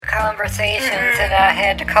conversations, and I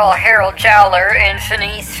had to call Harold Jowler and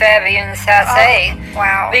Fenice Fabian Sasse. Oh,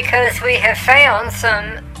 wow. Because we have found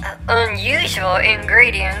some unusual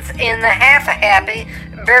ingredients in the Half-a-Happy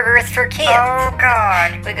Burgers for Kids. Oh,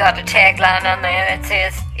 God. We got a tagline on there that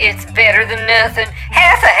says, "It's better than nothing.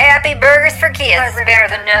 Half-a-Happy Burgers for Kids. Better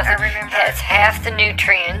than nothing. I remember. Has half the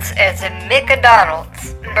nutrients as a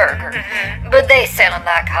McDonald's burger." But they sell them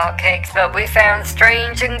like hotcakes. But we found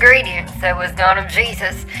strange ingredients that was not of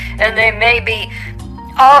Jesus, and they may be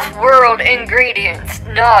off-world ingredients,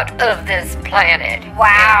 not of this planet.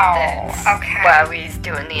 Wow. And that's Okay. why we's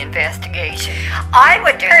doing the investigation. I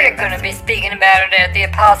would do We're it. going to be speaking about it at the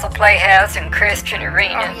Apostle Playhouse and Christian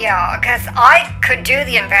Arena. Oh, yeah, because I could do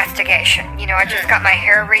the investigation. You know, I just got my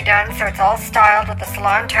hair redone, so it's all styled with the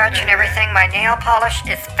salon touch and everything. My nail polish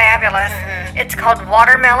is fabulous. It's called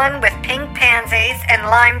Watermelon with pink pansies and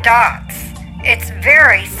lime dots. It's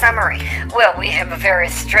very summery. Well, we have a very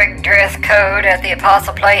strict dress code at the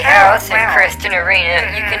Apostle Playhouse Oh, wow. and Christian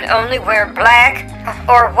Arena. You can only wear black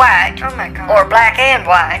or white, Oh, my God. or black and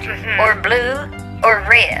white, or blue or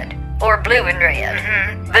red, or blue and red,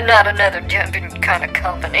 but not another jumping kind of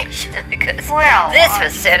combination, because Well, this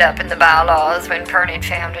was set up in the bylaws when Pernod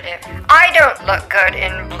founded it. I don't look good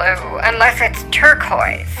in blue unless it's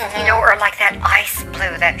turquoise, you know, or like that ice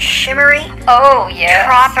blue, that shimmery, Oh, yeah.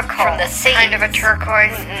 tropical, From the sea. kind of a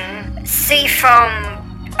turquoise, sea foam,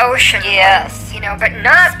 ocean Yes. blue, you know, but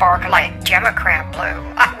not sparkle like Democrat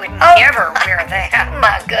blue. I would Oh. never wear that.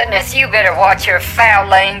 My goodness, you better watch your foul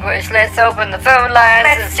language. Let's open the phone lines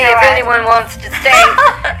Let's and see do if it. anyone wants to stay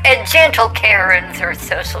at gentle Karens or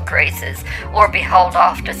social graces, or be hauled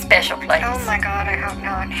off to special place. Oh my God, I hope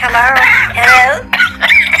not. Hello? Hello?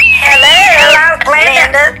 Hello,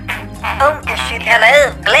 Glenda. Oh, Is she there?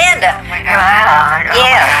 hello, Glenda. Oh my God.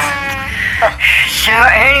 Yes. So,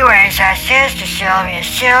 anyways, I says to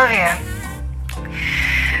Sylvia,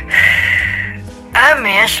 I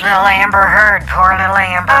miss little Amber Heard, poor little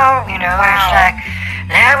Amber. Oh, you know, wow. it's like,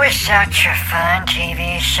 that was such a fun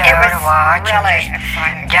TV show It was to watch. really and just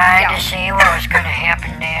exciting. dying Yeah. to see what was going to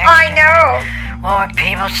happen next. I know. What would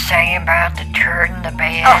people say about the turd in the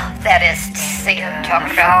bed? Oh, that is to see what I'm talking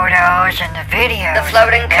the about. photos and the videos. The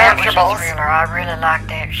floating That was a comfortables. thriller. I really liked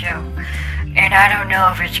that show. And I don't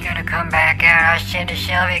know if it's going to come back out. I said to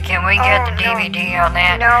Sylvia, can we get the no. DVD on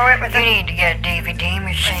that? No, it was You a- need to get a DVD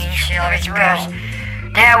machine, Sylvia, was because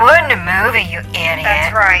real. that wasn't a movie, you idiot.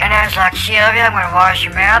 That's right. And I was like, Sylvia, I'm going to wash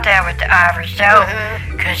your mouth out with the ivory soap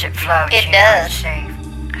because it floats. It you know, does. it's safe.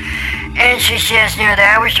 And she says, no,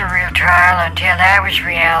 that was a real trial until that was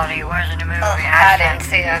reality. It wasn't a movie. Oh, I I said, didn't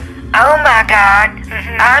see it. oh my God,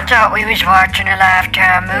 I thought we was watching a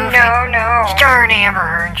Lifetime movie. No. Starring Amber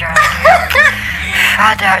Heard and Johnny Depp.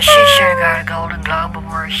 I thought she should have got a Golden Globe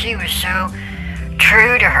Award. She was so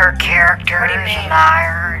true to her character What do you as a mean?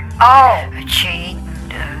 liar and Oh, a cheat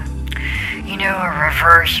and, you know, a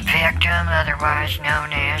reverse victim, otherwise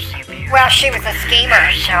known as the abuser. well, she was a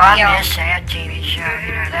schemer. So I Yeah. miss that TV show.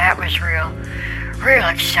 You know, that was real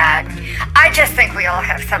exciting. I just think we all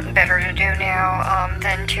have something better to do now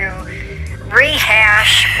than to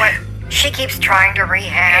rehash what she keeps trying to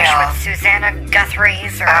rehash Yeah. with Susanna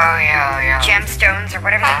Guthrie's or yeah. Gemstones or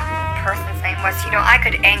whatever that person's name was. You know, I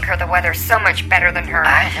could anchor the weather so much better than her.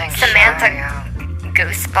 I think Samantha so, yeah.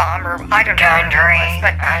 Goosebomb, or I don't know what her Gundry. name was,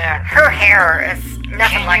 but I don't- her hair is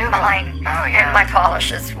nothing Can like you- mine. Oh, yeah. And my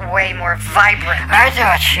polish is way more vibrant. I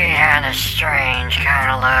thought she had a strange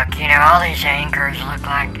kind of look. You know, all these anchors look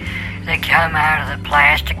like they come out of the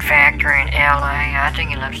plastic factory in L.A. I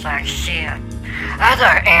think it looks like shit. I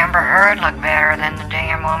thought Amber Heard looked better than the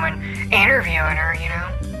damn woman interviewing her, you know.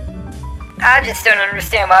 I just don't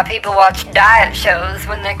understand why people watch diet shows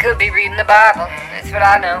when they could be reading the Bible. That's what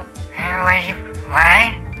I know.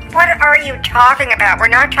 What? What are you talking about? We're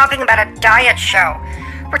not talking about a diet show.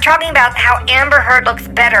 We're talking about how Amber Heard looks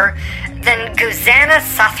better than Guzana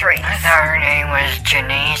Suthries. I thought her name was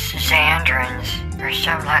Janice Zandrins or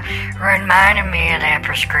something like. Reminded me of that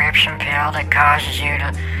prescription pill that causes you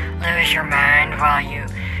to lose your mind while you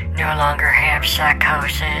no longer have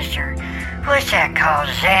psychosis, or what's that called?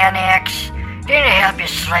 Xanax? Didn't it help you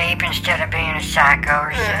sleep instead of being a psycho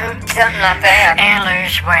or something? Something like that. And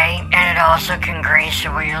lose weight, and it also can grease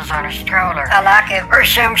the wheels on a stroller. I like it. Or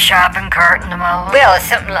some shopping cart in the mall. Well, it's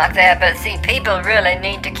something like that, but see, people really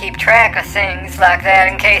need to keep track of things like that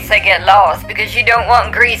in case they get lost, because you don't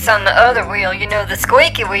want grease on the other wheel. You know, the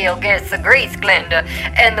squeaky wheel gets the grease, Glenda,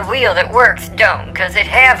 and the wheel that works don't, because it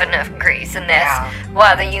have enough grease, and that's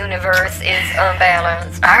why the universe is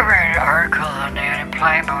unbalanced. I read an article on that in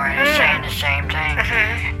Playboy saying the same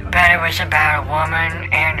thing. but it was about a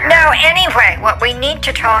woman and her... No, anyway, what we need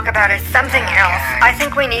to talk about is something else. I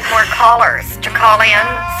think we need more callers to call in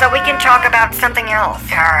so we can talk about something else.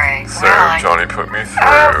 Alright, So Johnny put me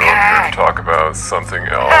through to talk about something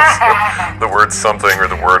else. The word something or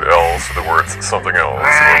the word else or the words something else.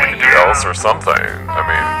 Or we could do else or something. I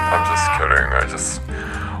mean, I'm just kidding.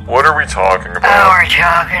 What are we talking Oh, about? we're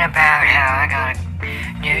talking about how I got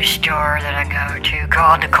a new store that I go to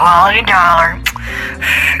called the Quality Dollar.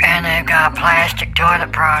 And they've got plastic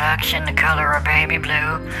toilet products in the color of baby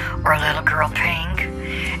blue or little girl pink.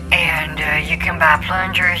 And you can buy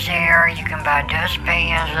plungers there, you can buy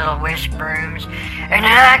dustpans, little whisk brooms. And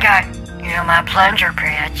then I got, my plunger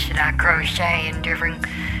pets that I crochet in different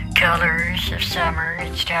colors of summer.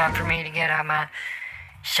 It's time for me to get out my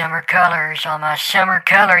summer colors, all my summer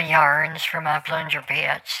color yarns for my plunger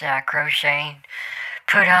pets that I crochet.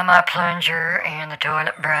 Put on my plunger and the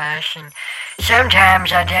toilet brush, and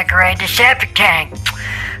sometimes I decorate the septic tank.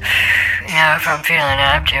 If I'm feeling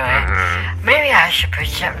up to it. Maybe I should put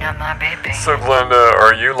something on my baby. So Glenda,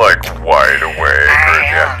 are you like wide awake or do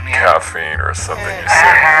you have caffeine or something? You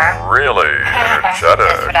seem really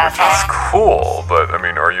energetic, That's what I which is cool, but I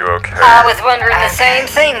mean, are you okay? I was wondering the same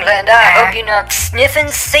thing, Glenda. I hope you're not sniffing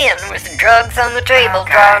sin with drugs on the table,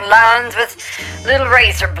 drawing lines with little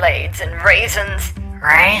razor blades and raisins.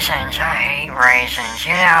 Raisins? I hate raisins.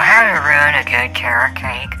 How to ruin a good carrot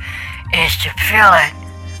cake is to fill it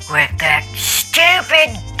with that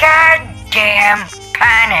stupid goddamn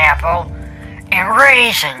pineapple and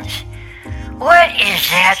raisins. What is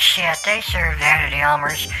that shit? They serve that at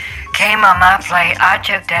Elmer's. Came on my plate, I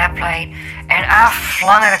took that plate, and I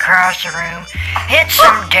flung it across the room. Hit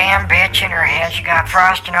some damn bitch in her head. She got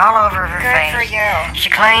frosting all over her face. Good for you. She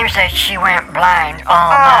claims that she went blind,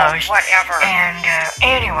 almost. Oh, whatever. And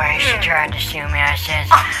anyway, she tried to sue me. I said,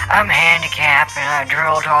 I'm handicapped, and I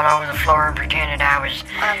drooled all over the floor and pretended I was,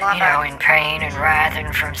 I love it. in pain and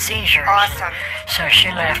writhing from seizures. Awesome. So she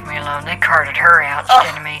left me alone. They carted her out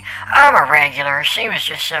instead of me. I'm a regular. She was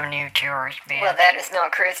just some new tourist bitch. Well, that is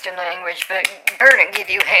not Christian language, but Bert give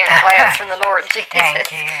you hand claps from the Lord Jesus.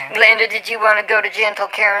 Thank you. Glenda, did you want to go to Gentle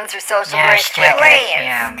Karen's or Social Yeah, Breaks? stick it. Please,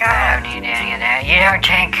 Yeah, go. I don't need any of that. You don't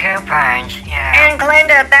take coupons. Yeah. And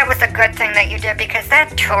Glenda, that was a good thing that you did because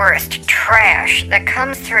that tourist trash that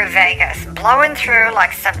comes through Vegas, blowing through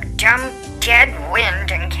like some dumb dead wind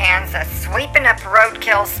in Kansas, sweeping up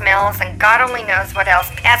roadkill smells and God only knows what else,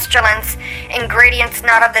 pestilence, ingredients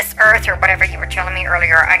not of this earth or whatever you were telling me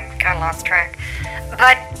earlier. I kind of lost track.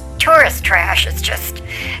 But tourist trash is just,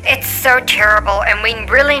 it's so terrible and we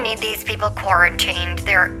really need these people quarantined.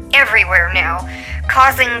 They're everywhere now,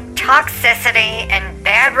 causing toxicity and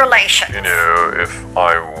bad relations. If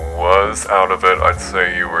I was out of it, I'd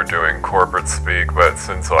say you were doing corporate speak, but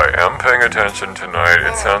since I am paying attention tonight,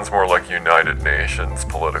 it sounds more like United Nations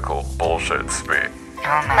political bullshit speak.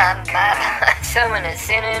 Oh my Someone is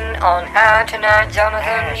sinning on high tonight,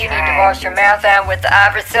 Jonathan. You need to wash your mouth out with the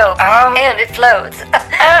ivory soap, and it floats.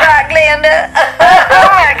 Right, Glenda? Oh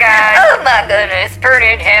my God. Oh my goodness,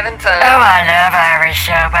 Purdy having fun. Oh, I love Irish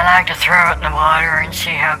soap. I like to throw it in the water and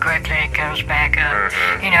see how quickly it comes back up.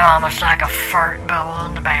 Almost like a fart bubble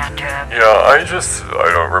in the bathtub. Yeah, I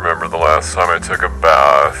don't remember the last time I took a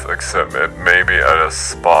bath, except maybe at a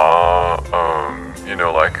spa,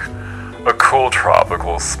 like a cool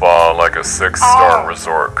tropical spa, like a 6-star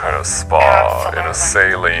resort kind of spa in a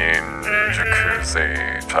saline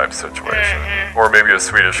jacuzzi type situation. Or maybe a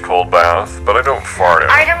Swedish cold bath, but I don't fart in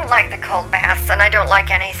I it. don't like the cold baths, and I don't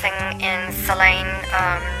like anything in Celine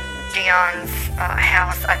Dion's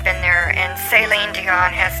house. I've been there, and Celine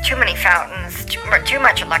Dion has too many fountains, too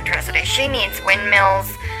much electricity. She needs windmills,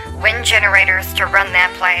 wind generators to run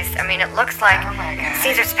that place. I mean, it looks like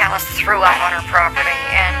Caesar's Palace threw up on her property,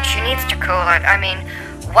 and she needs to cool it. I mean,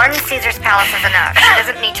 one Caesar's Palace is enough. She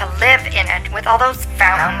doesn't need to live in it with all those Oh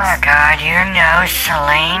fountains. my God, you know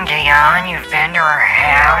Celine Dion? You've been to her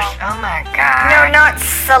house? Oh my God. No, not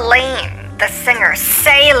Celine, the singer,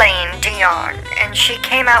 Saline Dion. And she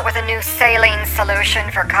came out with a new saline solution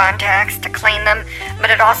for contacts to clean them, but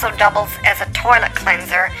it also doubles as a toilet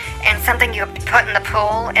cleanser and something you put in the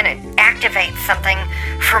pool, and it activates something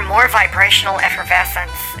for more vibrational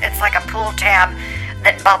effervescence. It's like a pool tab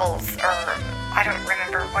that bubbles, or I don't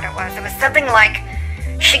remember what it was. It was something like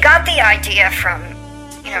she got the idea from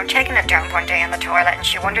taking a dump one day in the toilet, and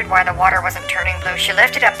she wondered why the water wasn't turning blue. She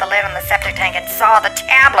lifted up the lid on the septic tank and saw the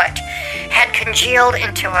tablet had congealed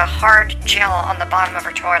into a hard gel on the bottom of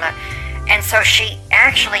her toilet. And so she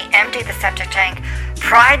actually emptied the septic tank,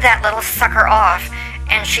 pried that little sucker off,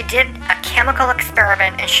 and she did a chemical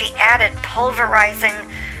experiment, and she added pulverizing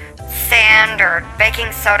sand or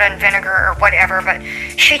baking soda and vinegar or whatever, but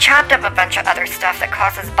she chopped up a bunch of other stuff that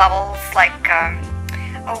causes bubbles, like,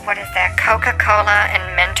 what is that? Coca-Cola and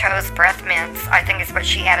Mentos breath mints, I think is what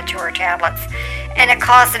she added to her tablets. And it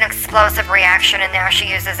caused an explosive reaction, and now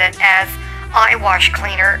she uses it as eye wash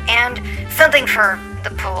cleaner and something for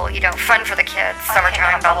the pool, fun for the kids,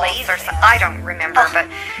 summertime bubbles or something. I don't remember, but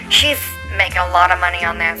she's making a lot of money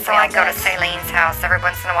on that, so I go to Celine's house every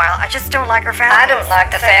once in a while. I just don't like her fountains. I don't like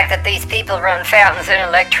the fact that these people run fountains and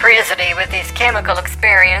electricity with this chemical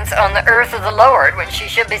experience on the earth of the Lord when she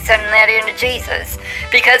should be sending that into Jesus.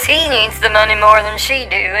 Because he needs the money more than she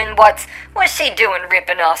do, and what's she doing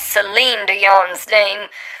ripping off Celine Dion's name?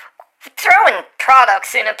 Throwing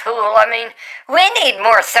products in a pool. I mean, we need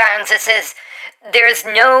more signs that says there's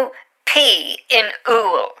no P in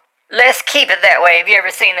ool. Let's keep it that way. Have you ever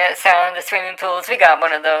seen that sign in the swimming pools? We got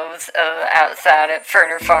one of those outside at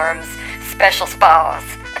Ferner Farms Special Spas.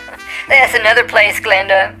 That's another place,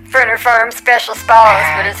 Glenda. Ferner Farms Special Spas,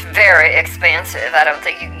 but it's very expensive. I don't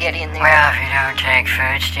think you can get in there. Well, if you don't take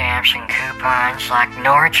food stamps and coupons like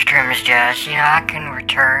Nordstrom's does, I can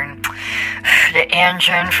return the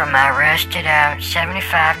engine from my rusted out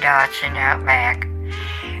 75 Datsun Outback.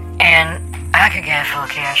 And I could get a full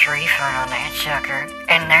cash refund on that sucker.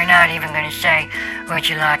 And they're not even going to say, would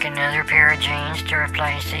you like another pair of jeans to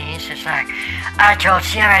replace these? It's like, I told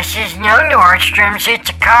Sarah, I says, no Nordstrom's, it's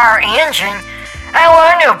a car engine. I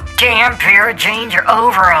want no damn pair of jeans or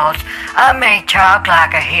overalls. I may talk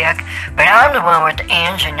like a hick, but I'm the one with the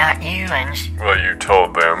engine, not Ewan's. Well, you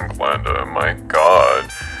told them, Glenda. My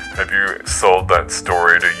God. Have you sold that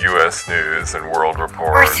story to U.S. News and World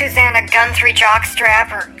Report? Or Susanna Guthrie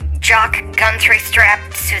Jockstrap, or Jock Guthrie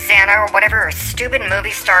Strap Susanna, or whatever her stupid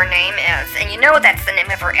movie star name is. And that's the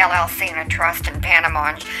name of her LLC in a trust in Panama.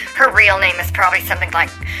 And her real name is probably something like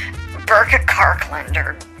Burka Kirkland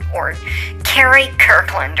or Carrie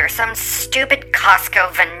Kirkland or some stupid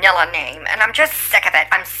Costco vanilla name. And I'm just sick of it.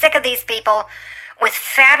 I'm sick of these people with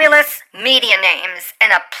fabulous media names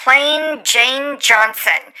and a plain Jane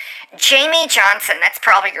Johnson. Jamie Johnson, that's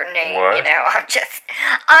probably your name, What?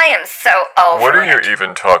 I am so over What are it. you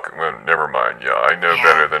even talking about? Never mind, I know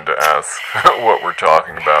better than to ask what we're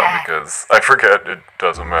talking about because I forget, it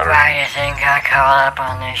doesn't matter. Why do you think I call up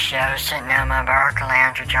on this show sitting on my Barca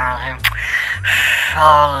Lounge, Jonathan?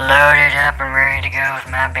 All loaded up and ready to go with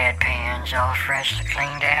my bedpans all freshly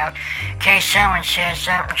cleaned out. In case someone says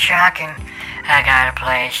something shocking, I got a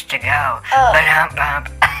place to go. Bump.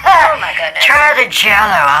 Oh my goodness. Try the Jello.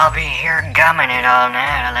 I'll be here gumming it all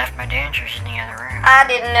night. I left my dentures in the other room. I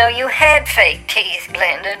didn't know you had fake teeth,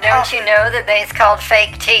 Glenda. Don't you know that they's called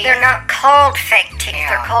fake teeth? They're not called fake teeth.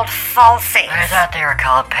 They're called falsies. I thought they were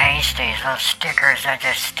called pasties, little stickers I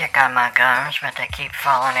just stick on my gums, but they keep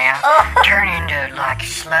falling out. Turn into like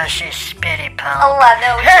slushy, spitty pulp. Oh, I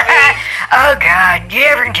know what you mean. Oh, God, you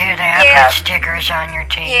ever do that? Yeah. Put stickers on your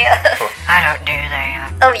teeth? Yeah. I don't do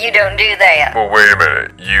that. Oh, you don't do that. Well, wait a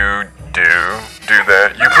minute. You do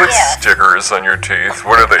that? You put Yes. stickers on your teeth?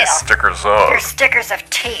 What are they Yeah. stickers They're of? stickers of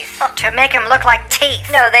teeth to make them look like teeth.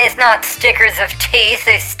 No, there's not stickers of teeth.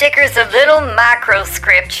 There's stickers of little micro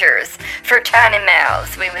scriptures for tiny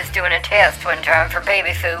mouths. We was doing a test one time for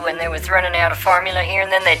baby food when they was running out of formula here,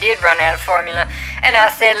 and then they did run out of formula. And I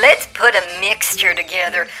said, let's put a mixture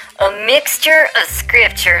together. A mixture of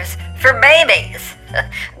scriptures for babies.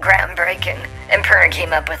 Groundbreaking. And Pern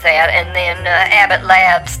came up with that, and then Abbott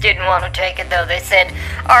Labs didn't want to take it, though. They said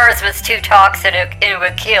ours was too toxic, it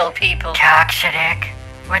would kill people. Toxic?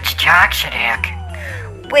 What's toxic?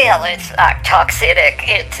 Well, it's like toxic.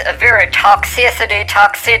 It's a very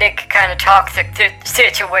toxic kind of toxic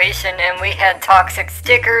situation, and we had toxic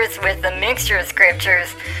stickers with a mixture of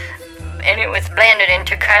scriptures, and it was blended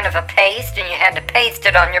into kind of a paste, and you had to paste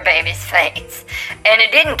it on your baby's face. And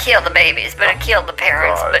it didn't kill the babies, but it killed the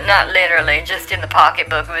parents, God. but not literally, just in the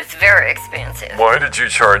pocketbook. It was very expensive. Why did you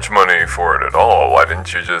charge money for it at all? Why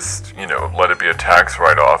didn't you just, let it be a tax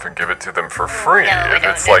write-off and give it to them for free? No, we If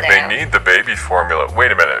don't it's do like that. they need the baby formula.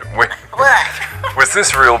 Wait a minute. What? Was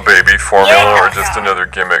this real baby formula Yeah. or just another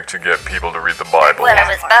gimmick to get people to read the Bible? Well, it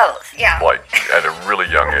was both. Yeah. Like at a really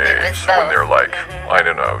young was age when both. they're like, I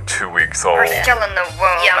don't know, 2 weeks old. Or still in the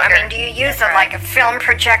womb. Yeah, I mean, do you use like a film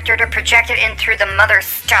projector to project it in through the mother's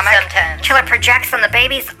stomach? Sometimes. Till it projects on the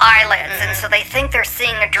baby's eyelids, and so they think they're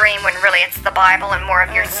seeing a dream when really it's the Bible and more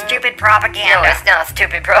of your stupid propaganda. No, it's not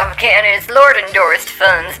stupid propaganda. It's Lord-endorsed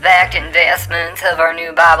funds-backed investments of our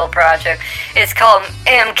new Bible project. It's called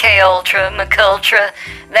MK Ultra, McUltra.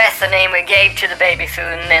 That's the name we gave to the baby food,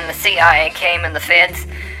 and then the CIA came and the feds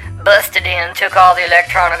busted in, took all the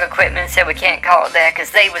electronic equipment, and said we can't call it that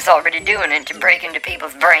because they was already doing it to break into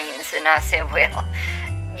people's brains. And I said, well,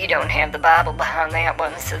 you don't have the Bible behind that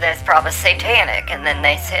one, so that's probably satanic. And then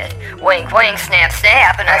they said, wink, wink, snap,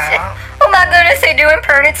 snap. And I said, oh my goodness, they're doing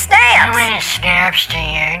permanent How snaps. many snaps do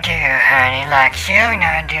you do, honey? Like Sylvie and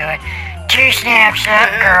I do it. 2 snaps up,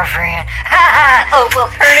 girlfriend. Oh, well,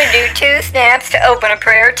 Perna do 2 snaps to open a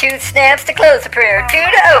prayer, 2 snaps to close a prayer, 2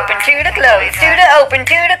 to open, 2 to close, 2 to open, 2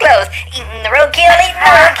 to close. Eating the roadkill, eating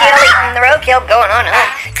the roadkill, eating the roadkill, going on and on.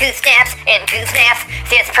 2 snaps and 2 snaps,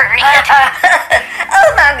 says Perna.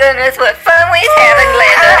 Oh my goodness, what fun we's having,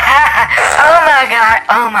 Glenda.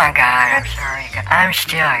 Oh my god, I'm sorry. I'm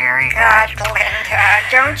still here, you guys. God, Glenda,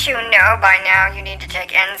 don't you know by now you need to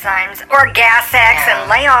take enzymes or Gas X and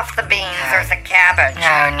lay off the beans? There's a cabbage.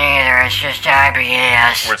 No, neither. It's just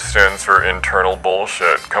IBS. Which stands for internal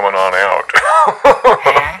bullshit coming on out.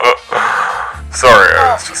 Sorry,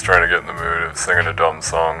 I was just trying to get in the mood of singing a dumb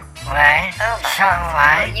song. What? So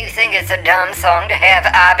what? You think it's a dumb song to have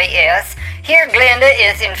IBS? Here, Glenda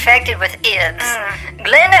is infected with IBS.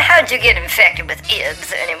 Glenda, how'd you get infected with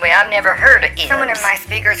IBS? Anyway, I've never heard of IBS. Someone in my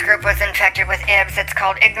speakers group was infected with IBS. It's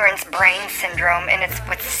called ignorance brain syndrome, and it's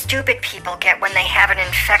what stupid people get when they have an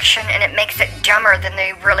infection, and it makes it dumber than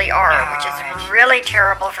they really are, which is really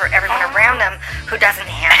terrible for everyone around them who doesn't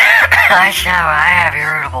have it. I know. I have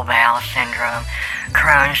irritable bowel syndrome,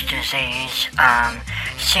 Crohn's disease,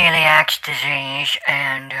 celiac disease,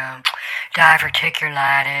 and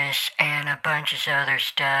diverticulitis, and a bunch of other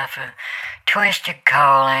stuff. Twisted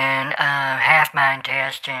colon, half my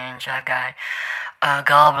intestines. I've got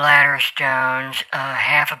gallbladder stones,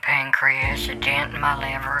 half a pancreas, a dent in my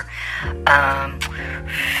liver.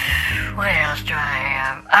 What else do I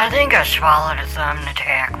have? I think I swallowed a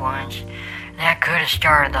thumbtack once. That could have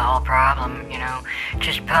started the whole problem, you know.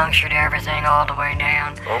 Just punctured everything all the way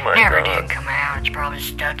down. Oh my Never God. did come out. It's probably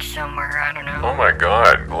stuck somewhere. I don't know. Oh my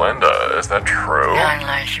god, Glenda, is that true? Not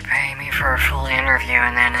unless you pay me for a full interview,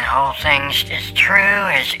 and then the whole thing's as true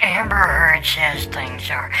as Amber Heard says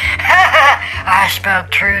things are. I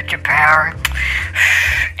spoke truth to power,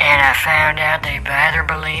 and I found out they'd rather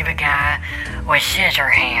believe a guy with scissor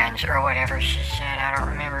hands, or whatever she said. I don't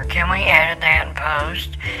remember. Can we edit that in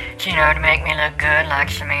post? So, you know, to make me look good like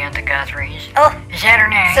Samantha Guthrie's. Oh, Is that her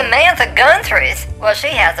name? Samantha Guthrie's. Well, she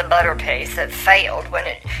has a butter paste that failed when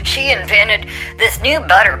she invented this new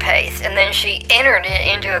butter paste, and then she entered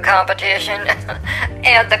it into a competition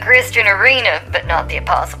at the Christian Arena, but not the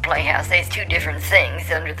Apostle Playhouse. There's 2 different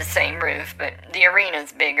things under the same roof, but the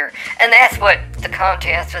arena's bigger, and that's what the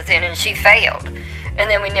contest was in, and she failed. And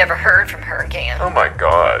then we never heard from her again. Oh my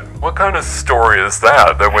god, what kind of story is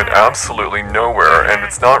that went absolutely nowhere and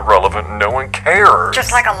it's not relevant and no one cares?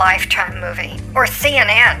 Just like a Lifetime movie. Or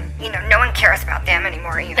CNN. You know, no one cares about them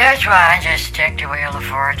anymore either. That's why I just stick to Wheel of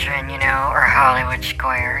Fortune, you know, or Hollywood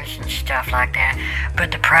Squares and stuff like that.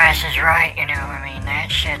 But the price is right, you know, I mean, that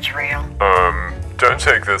shit's real. Don't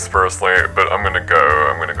take this personally, but I'm gonna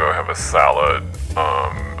go have a salad.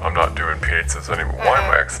 I'm not doing pizzas anymore. Why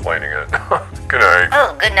am I explaining it? Good night.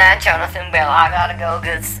 Oh, good night, Jonathan. Well, I gotta go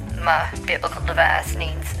because my biblical device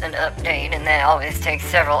needs an update, and that always takes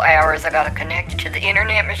several hours. I gotta connect it to the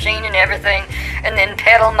internet machine and everything, and then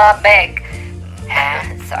pedal my bank.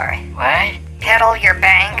 Sorry. What? Pedal your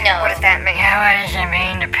bank? No. What does that mean? Yeah, what does it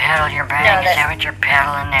mean to pedal your bank? No, Is that what you're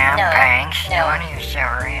pedaling now, No, banks? no. No wonder you're so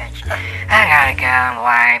rich. I gotta go and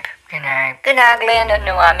wipe. Good night. Good night, Glenda.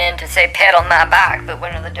 No, I meant to say pedal my bike, but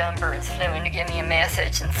one of the dumb birds flew in to give me a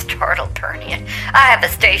message and startled Pernian. I have a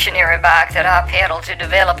stationary bike that I pedal to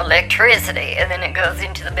develop electricity, and then it goes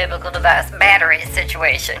into the biblical device battery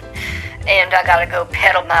situation. And I gotta go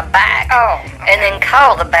pedal my bike. Oh, And then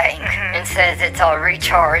call the bank and says it's all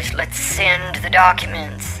recharged. Let's send the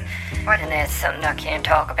documents. And that's something I can't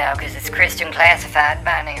talk about because it's Christian classified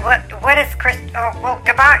by now. What is Chris? Oh, well,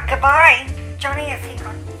 goodbye. Johnny, is he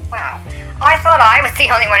gone? Wow. I thought I was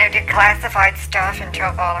the only one who did classified stuff in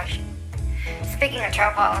toe polish. Speaking of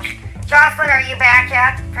toe polish, Jocelyn, are you back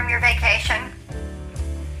yet from your vacation?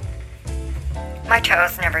 My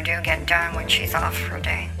toes never do get done when she's off for a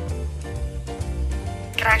day.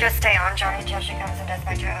 Can I just stay on, Johnny, till she comes and does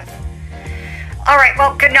my toes? All right,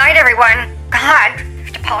 well, good night, everyone. God, I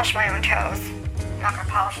have to polish my own toes. I'm not gonna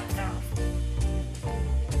polish themselves.